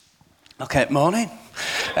Okay, morning.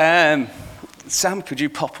 Sam, could you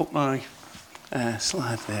pop up my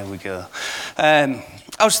slide? There we go. I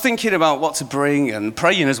was thinking about what to bring and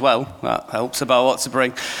praying as well. That helps about what to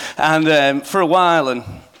bring. And for a while, and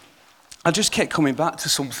I just kept coming back to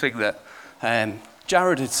something that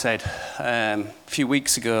Jared had said a few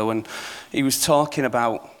weeks ago when he was talking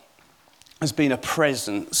about us being a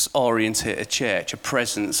presence-oriented church, a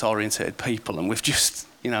presence-oriented people, and we've just,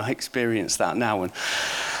 experienced that now. And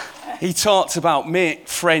he talked about make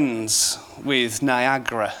friends with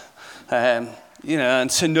Niagara, and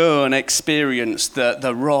to know and experience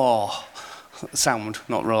the raw sound,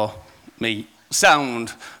 not raw meat,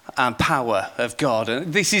 sound and power of God.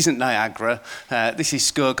 And this isn't Niagara, this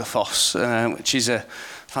is Skogafoss, which is a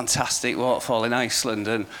fantastic waterfall in Iceland.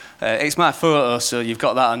 And it's my photo, so you've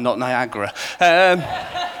got that and not Niagara.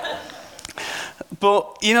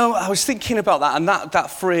 But, I was thinking about that, and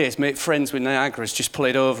that phrase, make friends with Niagara, has just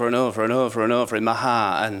played over and over and over and over in my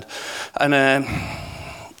heart. And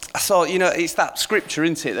I thought, it's that scripture,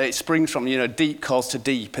 isn't it, that it springs from, deep calls to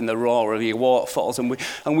deep in the roar of your waterfalls. And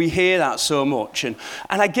we hear that so much. And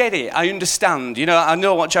I get it. I understand. I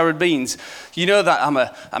know what Jared means. That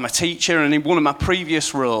I'm a teacher, and in one of my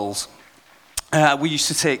previous roles, we used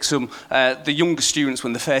to take the younger students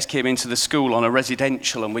when they first came into the school on a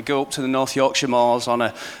residential, and we'd go up to the North Yorkshire Moors on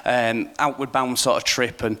a outward bound sort of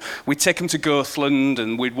trip, and we'd take them to Goathland,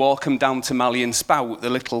 and we'd walk them down to Malyon Spout, the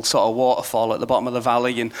little sort of waterfall at the bottom of the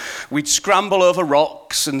valley, and we'd scramble over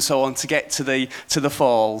rocks and so on to get to the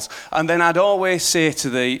falls. And then I'd always say to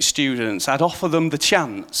the students, I'd offer them the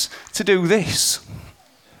chance to do this.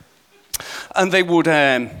 And they would,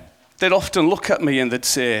 they'd often look at me and they'd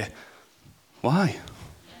say, why?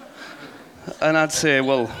 And I'd say,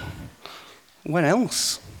 well, when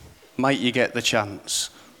else might you get the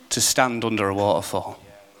chance to stand under a waterfall?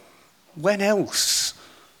 When else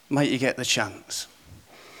might you get the chance?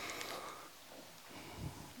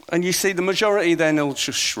 And you see, the majority then will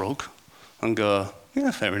just shrug and go,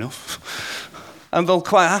 yeah, fair enough. And they'll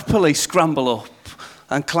quite happily scramble up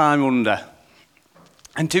and climb under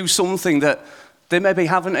and do something that they maybe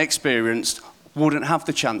haven't experienced, wouldn't have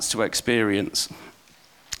the chance to experience.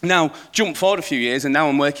 Now, jump forward a few years, and now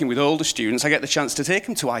I'm working with older students. I get the chance to take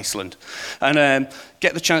them to Iceland and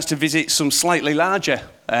get the chance to visit some slightly larger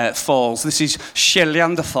falls. This is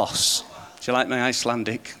Seljalandsfoss. Do you like my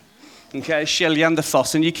Icelandic? Okay,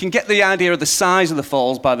 Seljalandsfoss. And you can get the idea of the size of the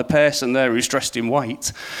falls by the person there who's dressed in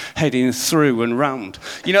white, heading through and round.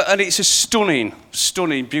 And it's a stunning,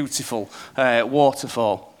 beautiful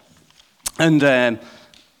waterfall. And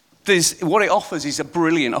what it offers is a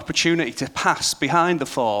brilliant opportunity to pass behind the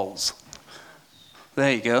falls.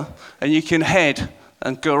 There you go. And you can head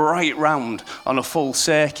and go right round on a full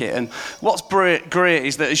circuit. And what's great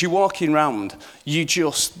is that as you're walking round,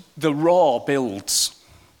 the roar builds.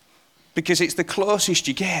 Because it's the closest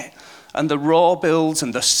you get. And the roar builds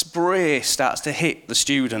and the spray starts to hit the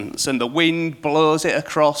students. And the wind blows it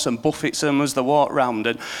across and buffets them as they walk round.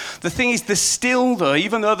 And the thing is, they're still, though,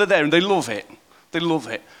 even though they're there, and they love it.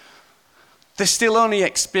 They're still only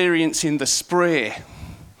experiencing the spray,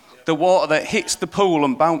 the water that hits the pool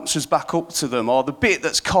and bounces back up to them, or the bit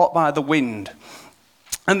that's caught by the wind.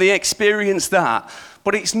 And they experience that,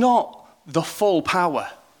 but it's not the full power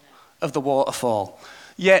of the waterfall.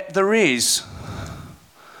 Yet there is,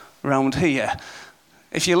 around here,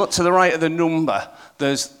 if you look to the right of the number,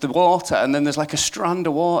 there's the water, and then there's like a strand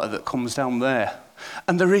of water that comes down there.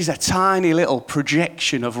 And there is a tiny little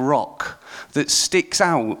projection of rock that sticks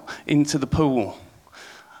out into the pool.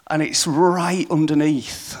 And it's right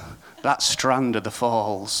underneath that strand of the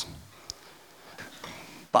falls.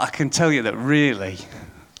 But I can tell you that really,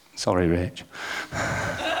 sorry, Rach,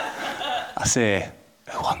 I say,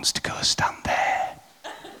 who wants to go stand there?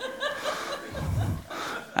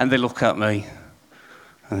 And they look at me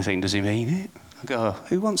and they think, does he mean it? I go,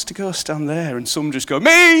 who wants to go stand there? And some just go,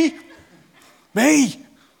 me!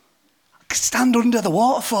 Stand under the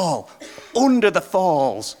waterfall, under the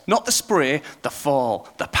falls, not the spray, the fall,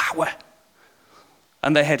 the power.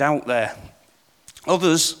 And they head out there.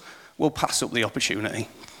 Others will pass up the opportunity.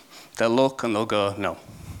 They'll look and they'll go, no,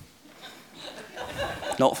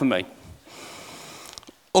 not for me.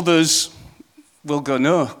 Others will go,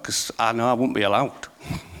 no, because I know I won't be allowed.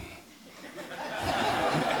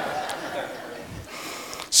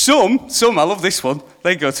 Some, I love this one,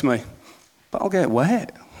 they go to me, but I'll get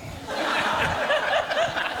wet.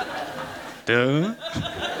 Duh.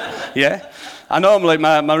 Yeah? I normally,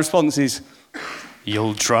 my response is,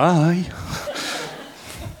 you'll try.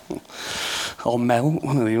 Or melt,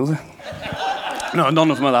 one or the other. No, none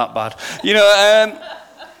of them are that bad.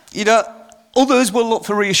 Others will look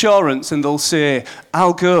for reassurance and they'll say,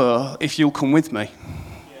 I'll go if you'll come with me.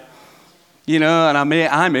 You know, and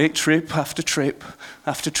I make trip after trip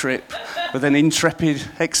after trip with an intrepid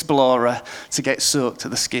explorer to get soaked to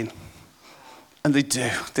the skin. And they do.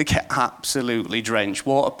 They get absolutely drenched.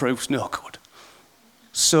 Waterproof's no good.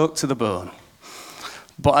 Soaked to the bone.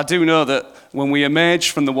 But I do know that when we emerge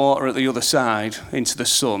from the water at the other side into the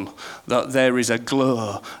sun, that there is a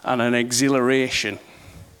glow and an exhilaration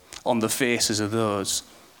on the faces of those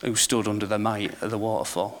who stood under the might of the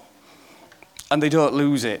waterfall. And they don't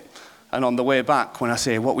lose it. And on the way back, when I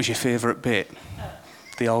say, what was your favourite bit?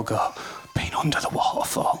 They all go, being under the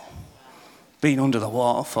waterfall. Being under the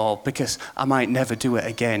waterfall, because I might never do it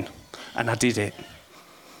again. And I did it.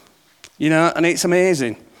 You know, and it's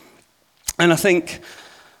amazing. And I think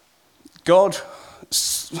God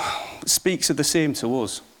speaks of the same to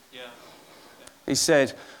us. He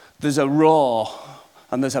said, there's a roar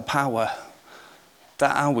and there's a power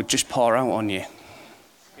that I would just pour out on you.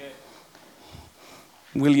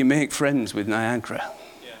 Will you make friends with Niagara?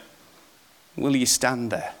 Will you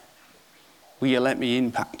stand there? Will you let me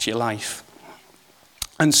impact your life?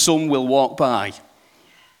 And some will walk by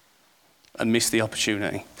and miss the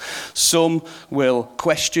opportunity. Some will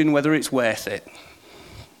question whether it's worth it.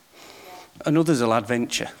 And others will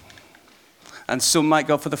adventure. And some might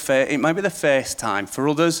go for it might be the first time. For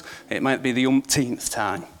others, it might be the umpteenth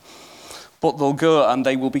time. But they'll go and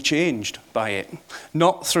they will be changed by it.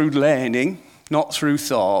 Not through learning, not through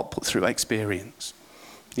thought, but through experience.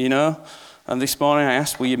 You know? And this morning I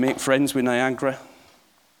asked, will you make friends with Niagara?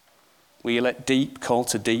 Will you let deep call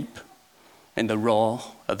to deep in the roar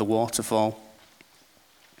of the waterfall?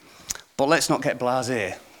 But let's not get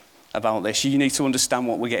blasé about this. You need to understand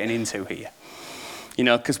what we're getting into here. You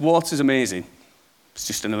know, because water's amazing. It's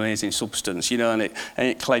just an amazing substance, you know, and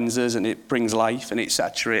it cleanses and it brings life and it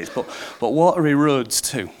saturates. But water erodes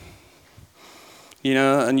too. You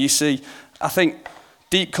know, and you see, I think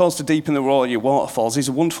deep calls to deep in the roar of your waterfalls is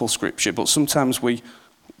a wonderful scripture, but sometimes we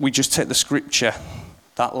just take the scripture,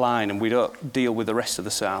 that line, and we don't deal with the rest of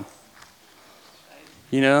the psalm.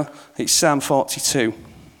 You know, it's Psalm 42.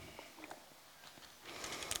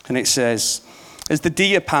 And it says, as the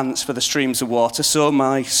deer pants for the streams of water, so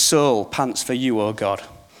my soul pants for you, O God.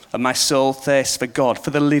 And my soul thirsts for God, for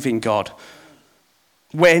the living God.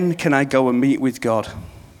 When can I go and meet with God?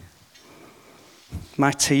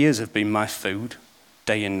 My tears have been my food,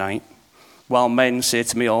 day and night, while men say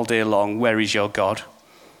to me all day long, where is your God?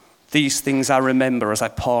 These things I remember as I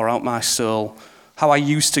pour out my soul, how I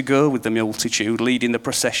used to go with the multitude, leading the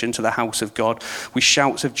procession to the house of God, with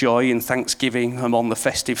shouts of joy and thanksgiving among the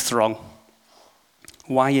festive throng.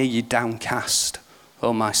 Why are you downcast,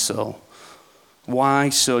 O my soul? Why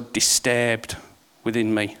so disturbed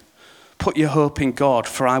within me? Put your hope in God,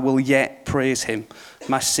 for I will yet praise him,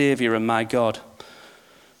 my Saviour and my God.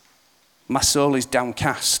 My soul is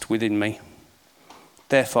downcast within me.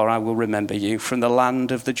 Therefore I will remember you from the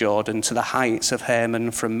land of the Jordan to the heights of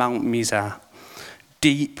Hermon, from Mount Mizar.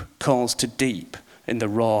 Deep calls to deep in the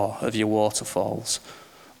roar of your waterfalls.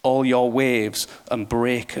 All your waves and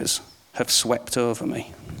breakers have swept over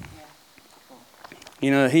me.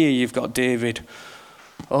 You know, here you've got David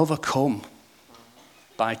overcome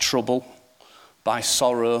by trouble, by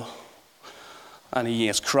sorrow, and he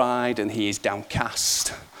has cried and he is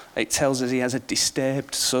downcast. It tells us he has a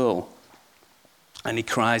disturbed soul. And he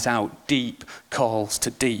cries out, deep calls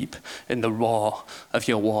to deep in the roar of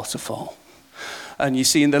your waterfall. And you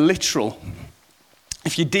see in the literal,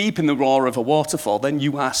 if you're deep in the roar of a waterfall, then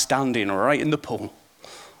you are standing right in the pool,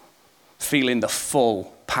 feeling the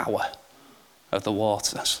full power of the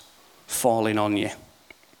waters falling on you.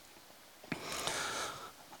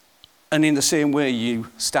 And in the same way, you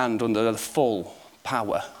stand under the full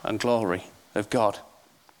power and glory of God.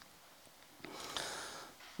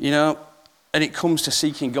 You know, and it comes to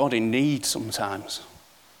seeking God in need sometimes,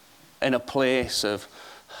 in a place of,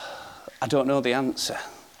 I don't know the answer,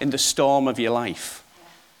 in the storm of your life.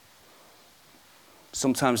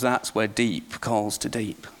 Sometimes that's where deep calls to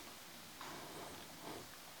deep.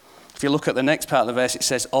 If you look at the next part of the verse, it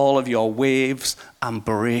says, all of your waves and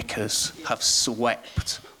breakers have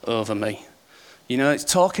swept over me. You know, it's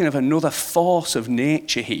talking of another force of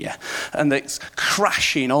nature here, and it's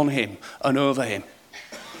crashing on him and over him.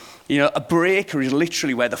 You know, a breaker is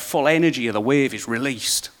literally where the full energy of the wave is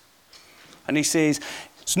released. And he says,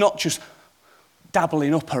 it's not just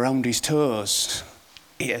dabbling up around his toes.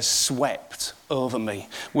 It has swept over me.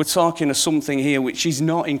 We're talking of something here which he's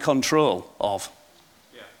not in control of.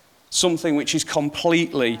 Something which is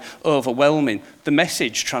completely overwhelming. The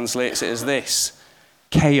Message translates it as this: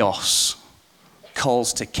 chaos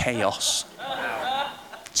calls to chaos.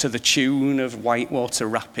 to the tune of Whitewater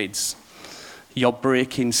Rapids. Your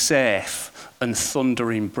breaking safe and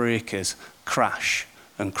thundering breakers crash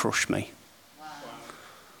and crush me. Wow.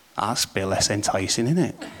 That's a bit less enticing, isn't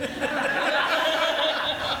it?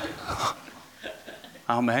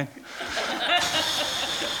 Amen.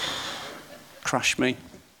 Crash me,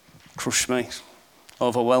 crush me,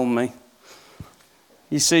 overwhelm me.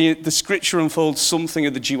 You see, the scripture unfolds something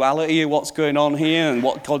of the duality of what's going on here and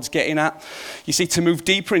what God's getting at. You see, to move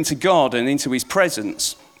deeper into God and into his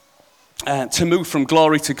presence, to move from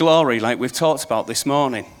glory to glory, like we've talked about this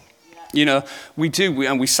morning. You know,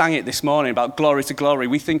 and we sang it this morning about glory to glory.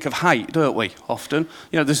 We think of height, don't we, often?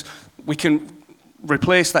 You know, we can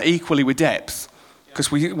replace that equally with depth,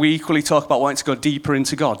 because we equally talk about wanting to go deeper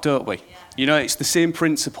into God, don't we? You know, it's the same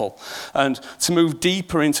principle. And to move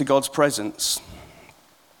deeper into God's presence,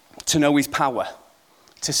 to know his power,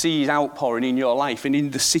 to see his outpouring in your life and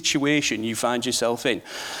in the situation you find yourself in,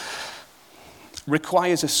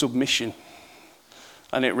 requires a submission,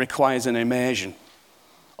 and it requires an immersion.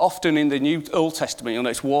 Often in the Old Testament, you'll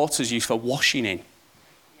notice water's used for washing in,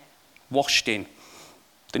 washed in.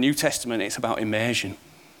 The New Testament, it's about immersion.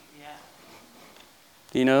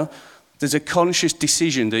 You know, there's a conscious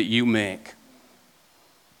decision that you make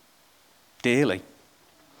daily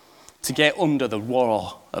to get under the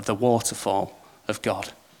roar of the waterfall of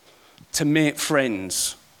God, to make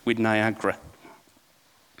friends with Niagara.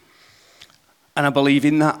 And I believe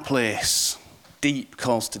in that place, deep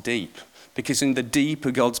calls to deep, because in the deep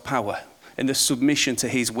of God's power, in the submission to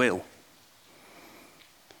his will,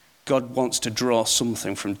 God wants to draw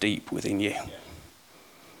something from deep within you.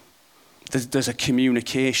 There's a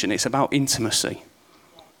communication. It's about intimacy.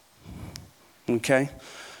 Okay?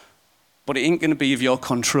 But it ain't going to be of your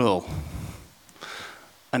control.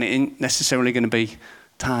 And it ain't necessarily going to be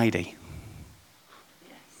tidy.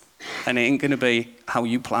 And it ain't going to be how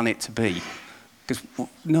you plan it to be. Because,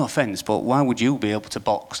 no offence, but why would you be able to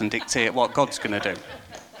box and dictate what God's going to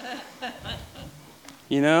do?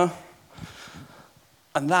 You know?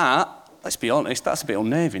 And that, let's be honest, that's a bit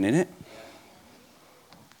unnerving, isn't it?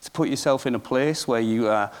 To put yourself in a place where you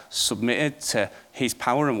are submitted to his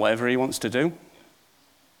power and whatever he wants to do.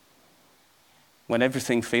 When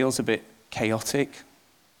everything feels a bit chaotic.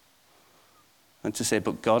 And to say,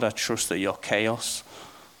 but God, I trust that your chaos,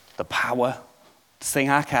 the power, the thing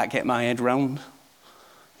I can't get my head round,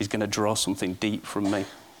 is going to draw something deep from me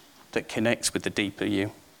that connects with the deeper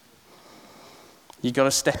you. You've got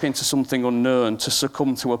to step into something unknown, to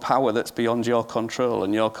succumb to a power that's beyond your control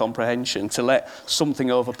and your comprehension, to let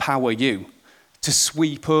something overpower you, to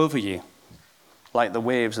sweep over you like the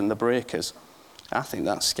waves and the breakers. I think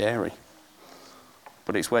that's scary.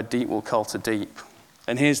 But it's where deep will call to deep.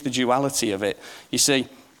 And here's the duality of it. You see,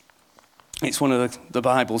 it's one of the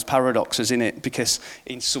Bible's paradoxes, isn't it? Because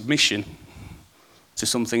in submission to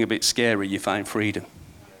something a bit scary, you find freedom.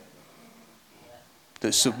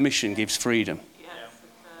 That submission gives freedom.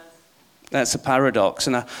 That's a paradox.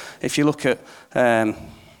 And if you look at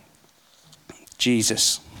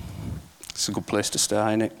Jesus, it's a good place to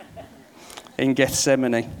start, isn't it? In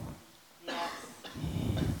Gethsemane.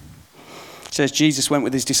 It says Jesus went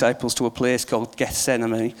with his disciples to a place called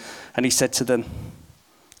Gethsemane, and he said to them,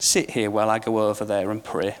 sit here while I go over there and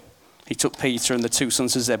pray. He took Peter and the two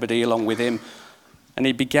sons of Zebedee along with him, and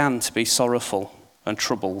he began to be sorrowful and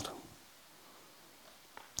troubled.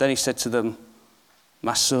 Then he said to them,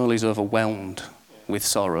 my soul is overwhelmed with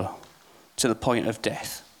sorrow to the point of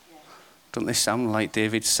death. Doesn't this sound like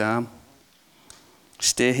David's psalm?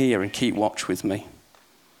 Stay here and keep watch with me.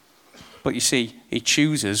 But you see, he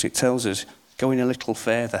chooses, it tells us, going a little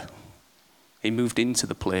further. He moved into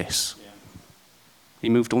the place. He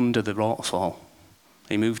moved under the waterfall.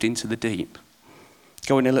 He moved into the deep.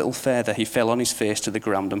 Going a little further, he fell on his face to the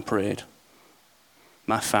ground and prayed,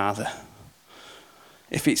 my Father,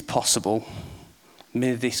 if it's possible,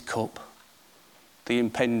 may this cup, the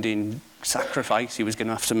impending sacrifice he was going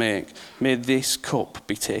to have to make, may this cup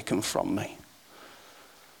be taken from me.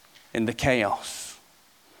 In the chaos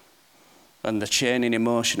and the churning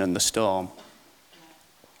emotion and the storm,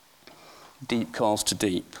 deep calls to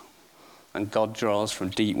deep, and God draws from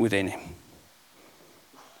deep within him.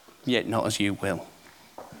 Yet not as you will.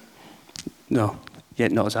 No,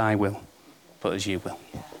 yet not as I will, but as you will.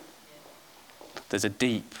 There's a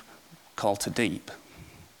deep call to deep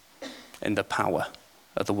in the power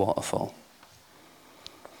of the waterfall.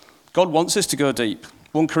 God wants us to go deep.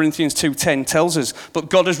 1 Corinthians 2:10 tells us, but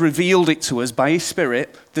God has revealed it to us by his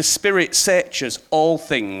Spirit. The Spirit searches all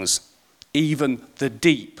things, even the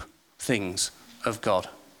deep things of God.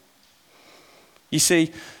 You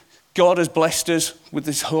see, God has blessed us with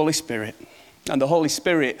his Holy Spirit. And the Holy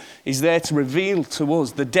Spirit is there to reveal to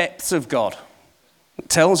us the depths of God. It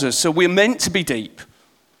tells us. So we're meant to be deep.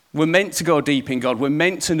 We're meant to go deep in God. We're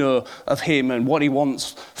meant to know of him and what he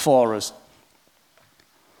wants for us.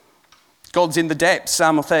 God's in the depths.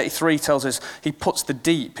 Psalm 33 tells us he puts the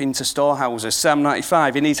deep into storehouses. Psalm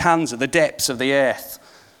 95, in his hands are the depths of the earth.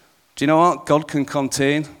 Do you know what? God can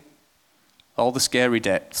contain all the scary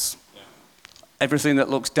depths. Everything that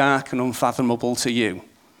looks dark and unfathomable to you.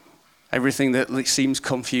 Everything that seems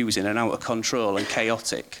confusing and out of control and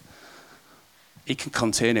chaotic. He can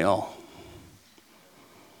contain it all.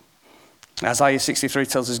 Isaiah 63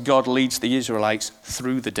 tells us God leads the Israelites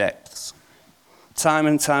through the depths. Time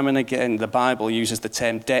and time and again, the Bible uses the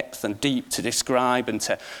term depth and deep to describe and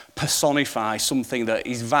to personify something that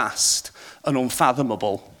is vast and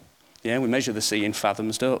unfathomable. Yeah, we measure the sea in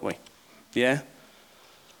fathoms, don't we? Yeah?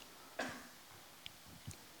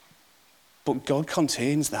 But God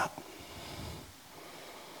contains that.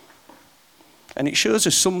 And it shows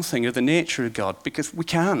us something of the nature of God because we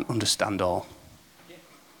can't understand all.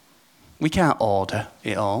 We can't order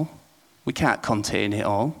it all. We can't contain it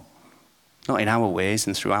all. Not in our ways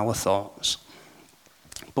and through our thoughts.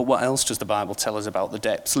 But what else does the Bible tell us about the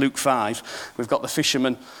depths? Luke 5, we've got the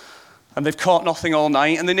fishermen, and they've caught nothing all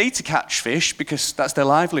night, and they need to catch fish because that's their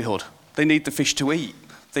livelihood. They need the fish to eat.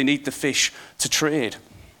 They need the fish to trade.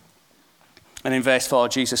 And in verse 4,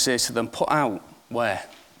 Jesus says to them, put out where?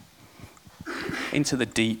 Into the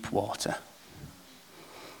deep water.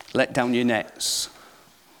 Let down your nets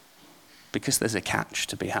because there's a catch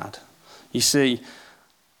to be had. You see,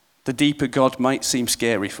 the deeper God might seem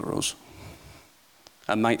scary for us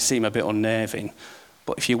and might seem a bit unnerving,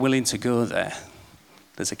 but if you're willing to go there,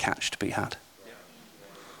 there's a catch to be had.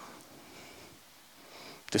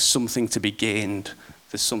 There's something to be gained.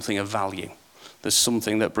 There's something of value. There's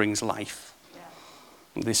something that brings life.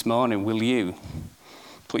 This morning, will you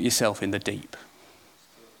put yourself in the deep,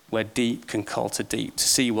 where deep can call to deep, to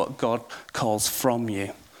see what God calls from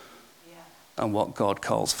you and what God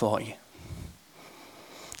calls for you?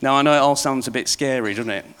 Now, I know it all sounds a bit scary,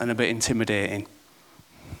 doesn't it? And a bit intimidating.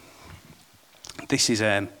 This is,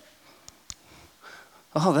 oh,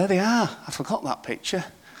 there they are. I forgot that picture.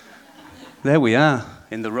 There we are,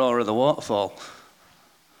 in the roar of the waterfall.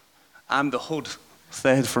 I'm the hood,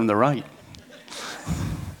 third from the right.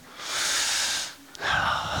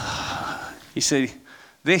 You see,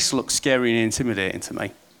 this looks scary and intimidating to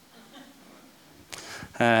me.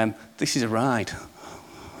 This is a ride.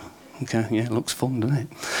 Okay, yeah, it looks fun, doesn't it?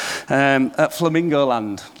 At Flamingo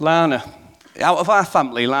Land, Lana. Out of our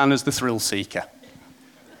family, Lana's the thrill seeker.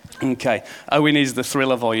 Okay, Owen is the thrill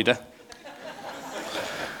avoider.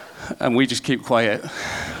 And we just keep quiet.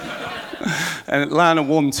 And Lana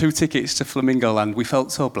won 2 tickets to Flamingo Land. We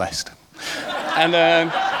felt so blessed.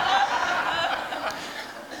 And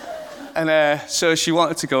so she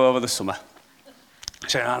wanted to go over the summer. She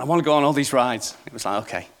said, I want to go on all these rides. It was like,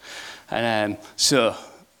 okay. And so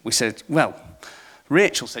we said, well,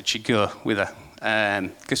 Rachel said she'd go with her.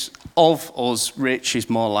 Because of us, Rach is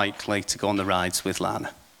more likely to go on the rides with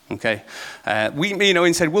Lana. Okay? Me and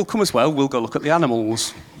Owen said, we'll come as well. We'll go look at the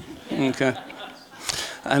animals. Okay.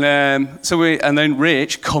 And then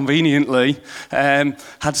Rach, conveniently,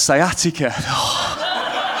 had sciatica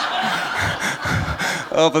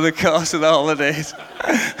over the course of the holidays.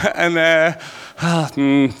 And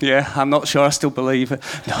yeah, I'm not sure I still believe it.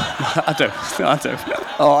 No, I don't.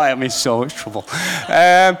 Oh, I am in so much trouble.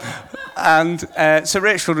 So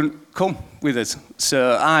Rach wouldn't come with us.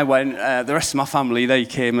 So I went, the rest of my family, they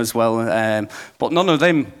came as well. But none of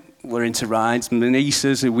them were into rides. And the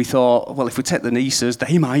nieces, we thought, well, if we take the nieces,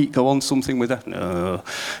 they might go on something with her. No.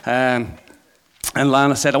 And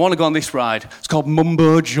Lana said, I want to go on this ride. It's called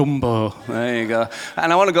Mumbo Jumbo. There you go.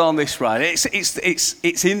 And I want to go on this ride.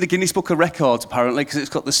 It's in the Guinness Book of Records, apparently, because it's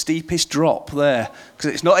got the steepest drop there.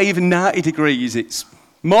 Because it's not even 90 degrees, it's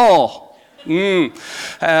more.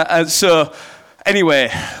 And so,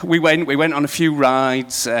 anyway, we went on a few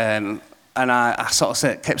rides, and I sort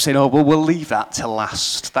of kept saying, oh, well, we'll leave that till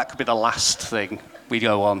last. That could be the last thing we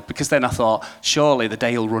go on. Because then I thought, surely the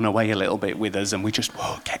day will run away a little bit with us, and we just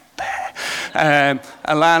won't get there. And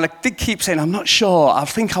Lana did keep saying, I'm not sure, I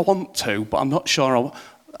think I want to, but I'm not sure,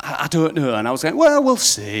 I don't know. And I was going, well, we'll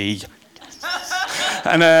see.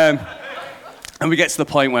 And we get to the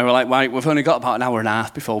point where we're like, right, we've only got about an hour and a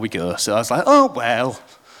half before we go. So I was like, oh, well,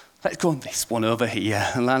 let's go on this one over here.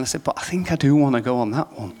 And Lana said, but I think I do want to go on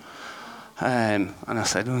that one. And I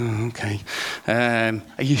said, oh, okay.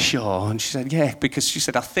 Are you sure? And she said, yeah, because she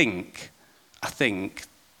said, I think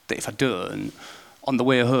that if I don't, on the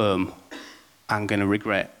way home, I'm going to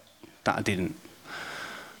regret that I didn't.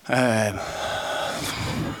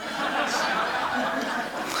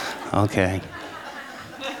 Okay.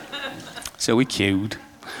 So we queued.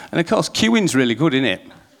 And of course, queuing's really good, isn't it?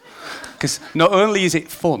 Because not only is it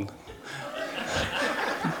fun,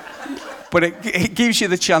 but it gives you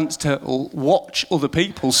the chance to watch other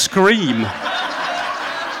people scream.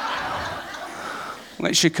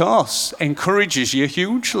 Which, of course, encourages you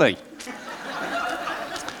hugely.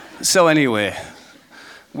 So anyway,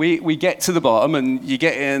 we get to the bottom and you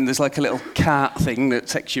get in, there's like a little cart thing that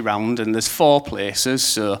takes you round, and there's 4 places.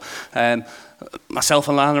 So myself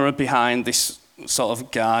and Lana are behind this sort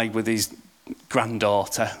of guy with his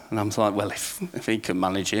granddaughter, and I'm like, well, if he can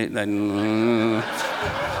manage it, then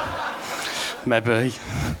maybe.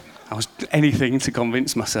 I was anything to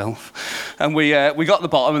convince myself. And we got the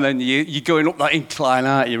bottom, and then you're going up that incline,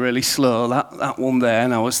 aren't you, really slow, that one there.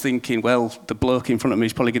 And I was thinking, well, the bloke in front of me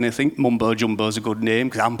is probably going to think Mumbo Jumbo's a good name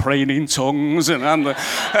because I'm praying in tongues, and we're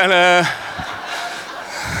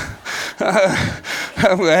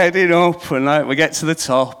heading up, and we get to the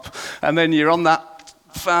top, and then you're on that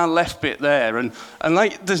far left bit there, and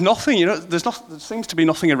like there's nothing, there seems to be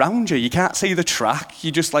nothing around you. You can't see the track.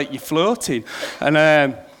 You're just like you're floating, and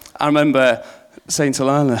I remember saying to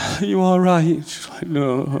Lana, "Are you all right?" She's like,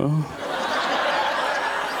 "No."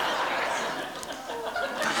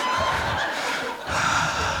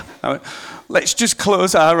 I went, "Let's just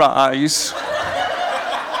close our eyes.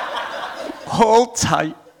 Hold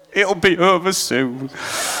tight. It'll be over soon."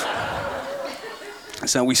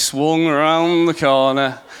 So we swung around the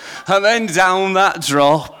corner, and then down that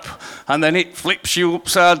drop, and then it flips you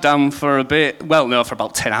upside down for a bit. Well, no, for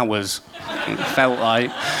about 10 hours, it felt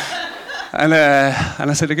like. And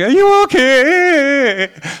I said again, "Are you okay?"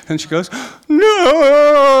 And she goes, "No."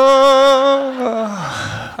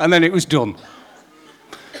 And then it was done.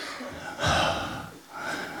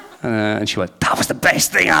 And she went, "That was the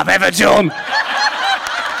best thing I've ever done."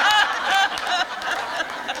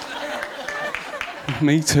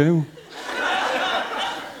 Me too.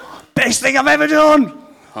 Best thing I've ever done.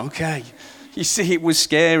 Okay. You see, it was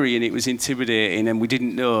scary and it was intimidating and we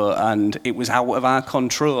didn't know and it was out of our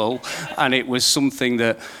control and it was something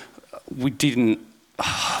that we didn't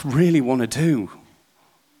really want to do.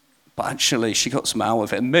 But actually, she got some out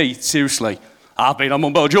of it. And me, seriously, I've been on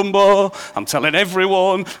Mumbo Jumbo. I'm telling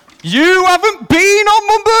everyone, you haven't been on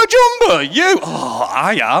Mumbo Jumbo.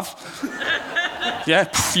 I have. Yeah,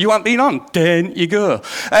 you haven't been on. Then you go.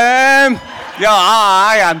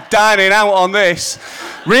 I am dining out on this.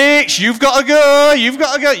 Rich, you've got to go. You've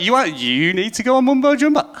got to go. You need to go on Mumbo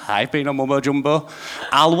Jumbo. I've been on Mumbo Jumbo.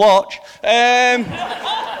 I'll watch.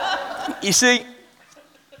 You see,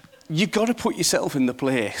 you've got to put yourself in the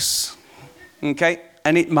place, okay?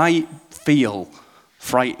 And it might feel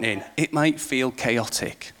frightening. It might feel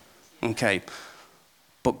chaotic, okay?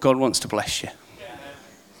 But God wants to bless you.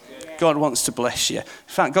 God wants to bless you. In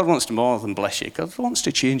fact, God wants to more than bless you. God wants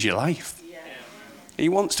to change your life. He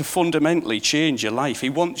wants to fundamentally change your life. He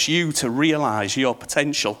wants you to realise your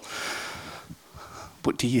potential.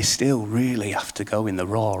 But do you still really have to go in the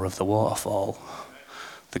roar of the waterfall?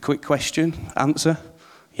 The quick question, answer,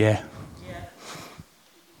 yeah.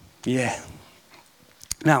 Yeah.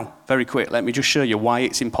 Now, very quick, let me just show you why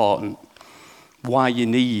it's important. Why you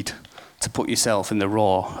need to put yourself in the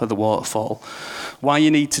roar of the waterfall. Why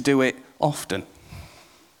you need to do it often.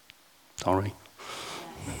 Sorry.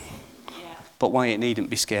 But why it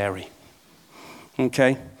needn't be scary.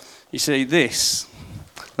 Okay? You see,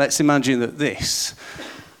 let's imagine that this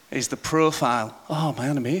is the profile. Oh, my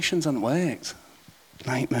animations haven't worked.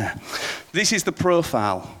 Nightmare. This is the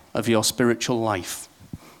profile of your spiritual life.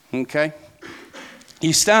 Okay?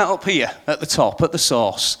 You start up here at the top, at the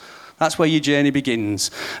source. That's where your journey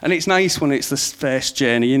begins. And it's nice when it's the first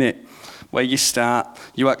journey, isn't it? Where you start,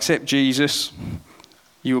 you accept Jesus,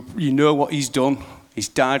 you know what he's done. He's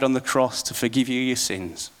died on the cross to forgive you your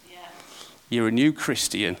sins. Yeah. You're a new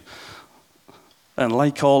Christian. And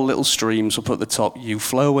like all little streams up at the top, you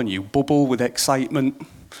flow and you bubble with excitement.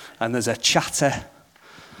 And there's a chatter.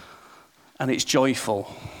 And it's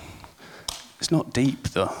joyful. It's not deep,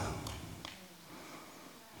 though.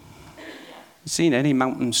 You've seen any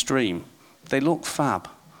mountain stream? They look fab,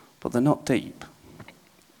 but they're not deep.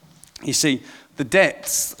 You see, the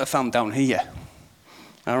depths are found down here.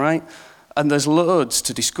 All right? And there's loads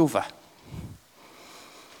to discover.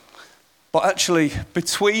 But actually,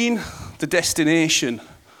 between the destination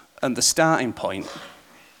and the starting point,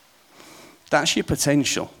 that's your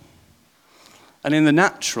potential. And in the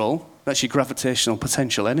natural, that's your gravitational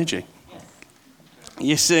potential energy.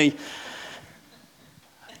 You see,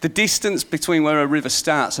 the distance between where a river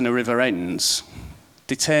starts and a river ends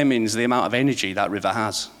determines the amount of energy that river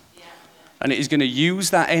has. And it is going to use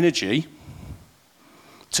that energy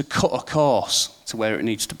to to cut a course to where it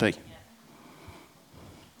needs to be.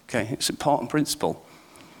 Okay, it's an important principle.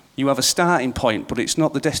 You have a starting point, but it's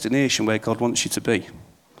not the destination where God wants you to be.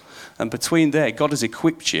 And between there, God has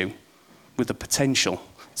equipped you with the potential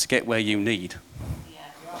to get where you need.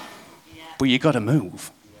 But you've got to move.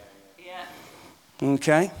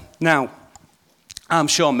 Okay? Now, I'm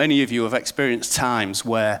sure many of you have experienced times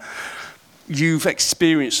where you've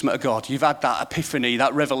experienced something of God. You've had that epiphany,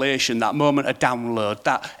 that revelation, that moment of download,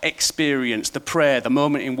 that experience, the prayer, the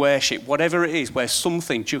moment in worship, whatever it is, where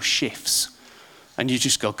something just shifts. And you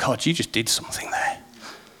just go, God, you just did something there.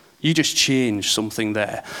 You just changed something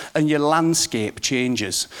there. And your landscape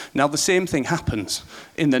changes. Now, the same thing happens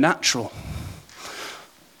in the natural.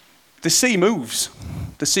 The sea moves.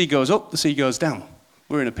 The sea goes up, the sea goes down.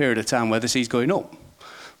 We're in a period of time where the sea's going up.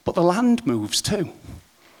 But the land moves too.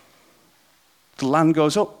 The land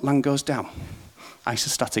goes up, land goes down.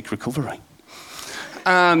 Isostatic recovery.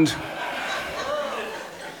 And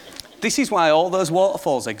this is why all those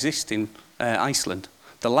waterfalls exist in Iceland.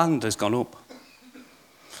 The land has gone up.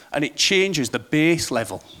 And it changes the base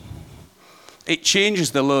level. It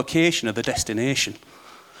changes the location of the destination.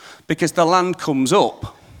 Because the land comes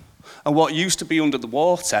up, and what used to be under the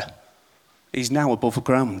water is now above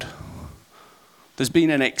ground. There's been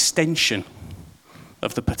an extension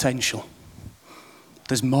of the potential.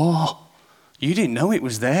 There's more. You didn't know it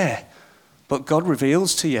was there, but God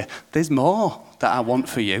reveals to you, there's more that I want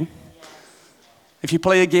for you. If you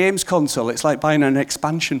play a games console, it's like buying an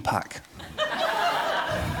expansion pack.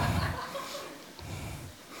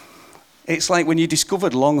 It's like when you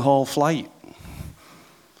discovered long-haul flight.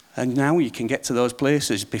 And now you can get to those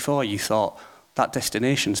places before you thought, that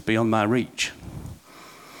destination's beyond my reach.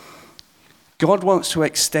 God wants to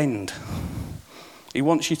extend. He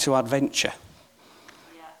wants you to adventure.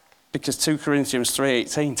 Because 2 Corinthians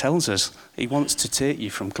 3:18 tells us he wants to take you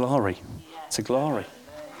from glory to glory.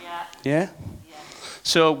 Yeah?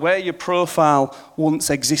 So where your profile once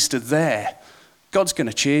existed there, God's going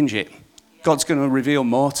to change it. God's going to reveal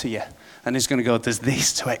more to you. And he's going to go, there's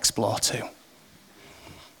this to explore too.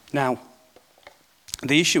 Now,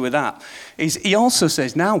 the issue with that is he also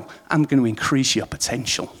says, now I'm going to increase your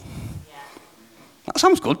potential. That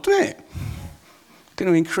sounds good, doesn't it?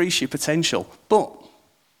 Going to increase your potential. But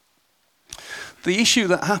the issue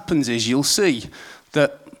that happens is you'll see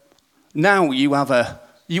that now you have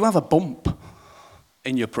a bump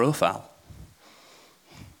in your profile.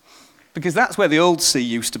 Because that's where the old sea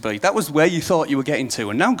used to be. That was where you thought you were getting to.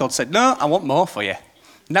 And now God said, no, I want more for you.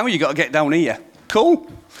 Now you've got to get down here.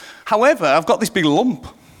 Cool. However, I've got this big lump.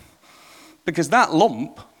 Because that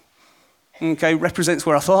lump, okay, represents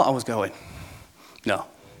where I thought I was going. No.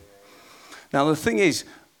 Now the thing is,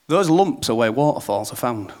 those lumps are where waterfalls are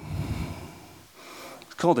found.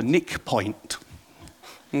 It's called a nick point.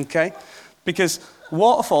 Okay? Because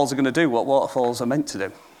waterfalls are going to do what waterfalls are meant to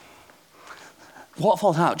do.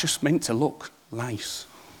 Waterfalls aren't just meant to look nice.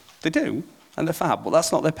 They do, and they're fab, but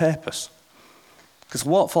that's not their purpose. Because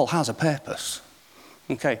waterfall has a purpose.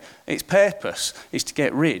 Okay? Its purpose is to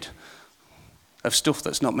get rid of stuff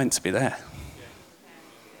that's not meant to be there.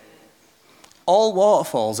 All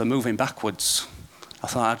waterfalls are moving backwards. I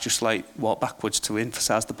thought I'd just walk backwards to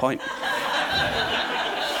emphasize the point.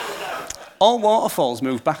 All waterfalls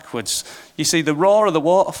move backwards. You see, the roar of the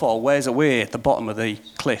waterfall wears away at the bottom of the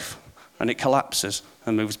cliff, and it collapses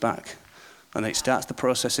and moves back. And it starts the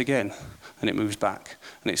process again, and it moves back.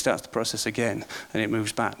 And it starts the process again, and it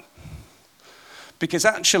moves back. Because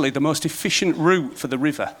actually, the most efficient route for the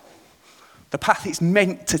river, the path it's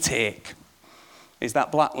meant to take, is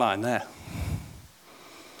that black line there.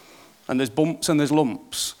 And there's bumps and there's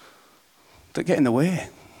lumps that get in the way.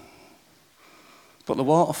 But the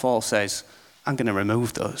waterfall says, I'm going to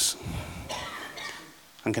remove those.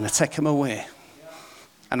 I'm going to take them away.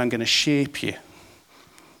 And I'm going to shape you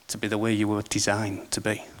to be the way you were designed to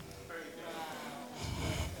be.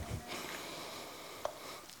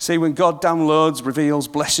 See, when God downloads, reveals,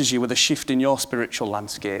 blesses you with a shift in your spiritual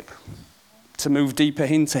landscape, to move deeper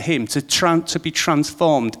into him, to be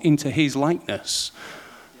transformed into his likeness,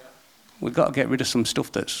 we've got to get rid of some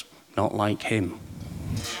stuff that's not like him.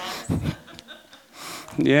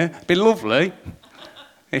 Yeah, it'd be lovely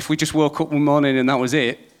if we just woke up one morning and that was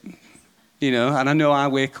it. You know, and I know I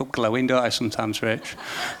wake up glowing, don't I, sometimes, Rich?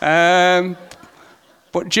 But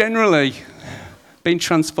generally, being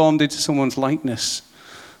transformed into someone's likeness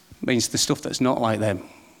means the stuff that's not like them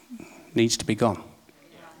needs to be gone.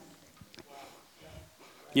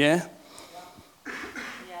 Yeah?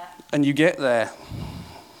 And you get there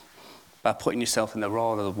by putting yourself in the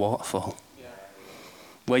roar of the waterfall,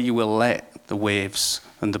 where you will let the waves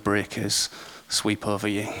and the breakers sweep over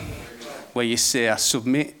you. Where you say, I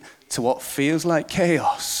submit to what feels like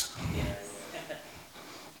chaos,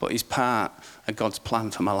 but is part of God's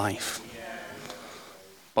plan for my life.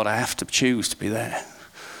 But I have to choose to be there,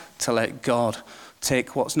 to let God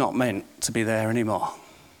take what's not meant to be there anymore,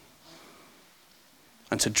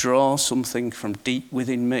 and to draw something from deep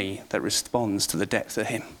within me that responds to the depth of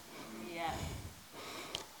him. Yeah.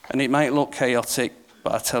 And it might look chaotic,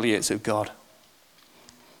 but I tell you it's of God.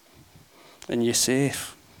 And you're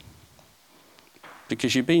safe,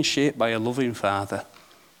 because you've been shaped by a loving Father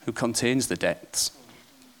who contains the depths.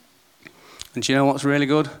 And do you know what's really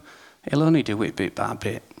good? He'll only do it bit by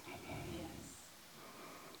bit. Yes.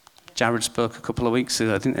 Jared spoke a couple of weeks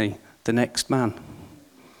ago, didn't he? The next man.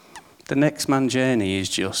 The next man journey is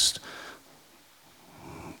just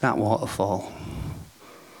that waterfall.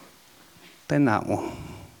 Then that one.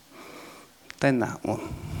 Then that one. Yeah.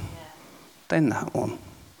 Then that one.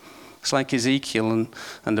 It's like Ezekiel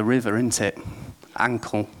and the river, isn't it?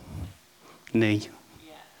 Ankle, knee,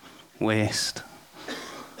 waist.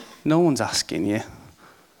 No one's asking you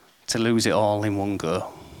to lose it all in one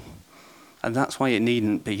go. And that's why it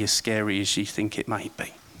needn't be as scary as you think it might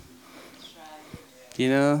be. You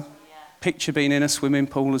know, picture being in a swimming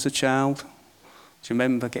pool as a child. Do you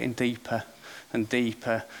remember getting deeper and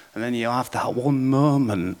deeper? And then you have that one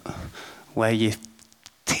moment where you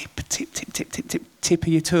tip of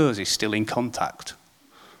your toes is still in contact.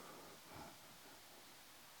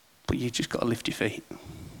 But you just got to lift your feet.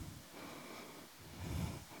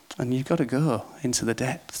 And you've got to go into the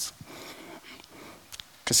depths.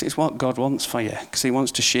 Because it's what God wants for you. Because he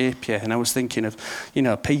wants to shape you. And I was thinking of,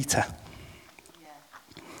 Peter. Yeah.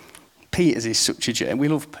 Peter's is such a joy. We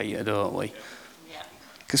love Peter, don't we?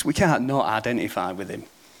 Because we can't not identify with him.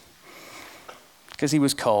 Because he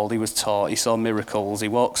was called, he was taught, he saw miracles, he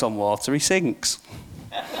walks on water, he sinks.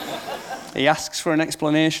 He asks for an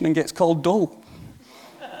explanation and gets called dull.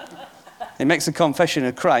 He makes a confession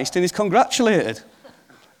of Christ and is congratulated.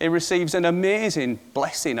 He receives an amazing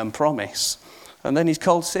blessing and promise. And then he's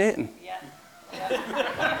called Satan.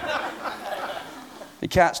 He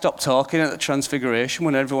can't stop talking at the Transfiguration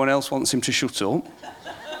when everyone else wants him to shut up.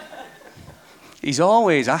 He's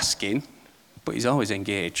always asking, but he's always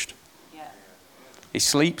engaged. He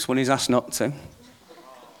sleeps when he's asked not to.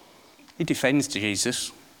 He defends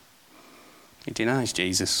Jesus. He denies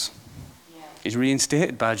Jesus. He's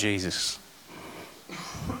reinstated by Jesus.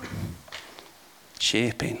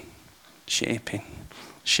 Shaping, shaping,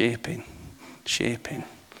 shaping, shaping,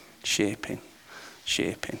 shaping,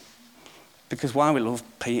 shaping. Because why we love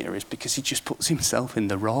Peter is because he just puts himself in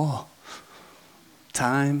the raw.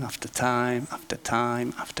 Time after time after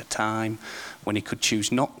time after time, when he could choose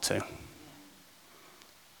not to.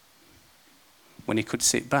 When he could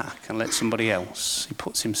sit back and let somebody else, he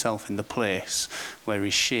puts himself in the place where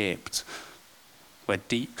he's shaped, where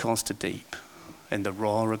deep calls to deep, in the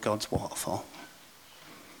roar of God's waterfall.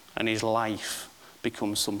 And his life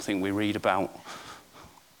becomes something we read about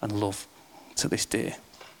and love to this day.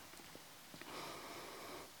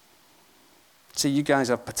 See, you guys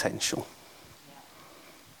have potential.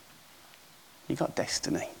 You've got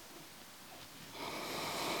destiny.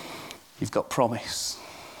 You've got promise.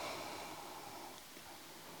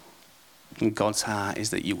 And God's heart is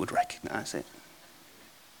that you would recognize it.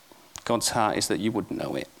 God's heart is that you would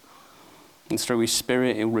know it. And through his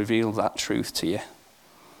Spirit, he'll reveal that truth to you.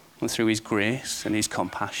 And through his grace and his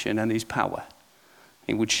compassion and his power,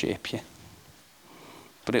 he would shape you.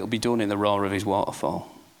 But it'll be done in the roar of his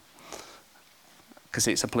waterfall. Because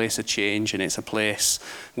it's a place of change, and it's a place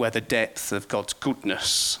where the depth of God's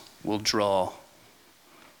goodness will draw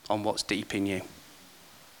on what's deep in you.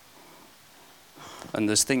 And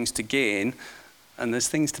there's things to gain, and there's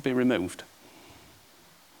things to be removed.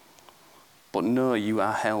 But know you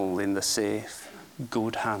are held in the safe,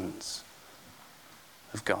 good hands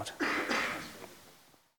of God.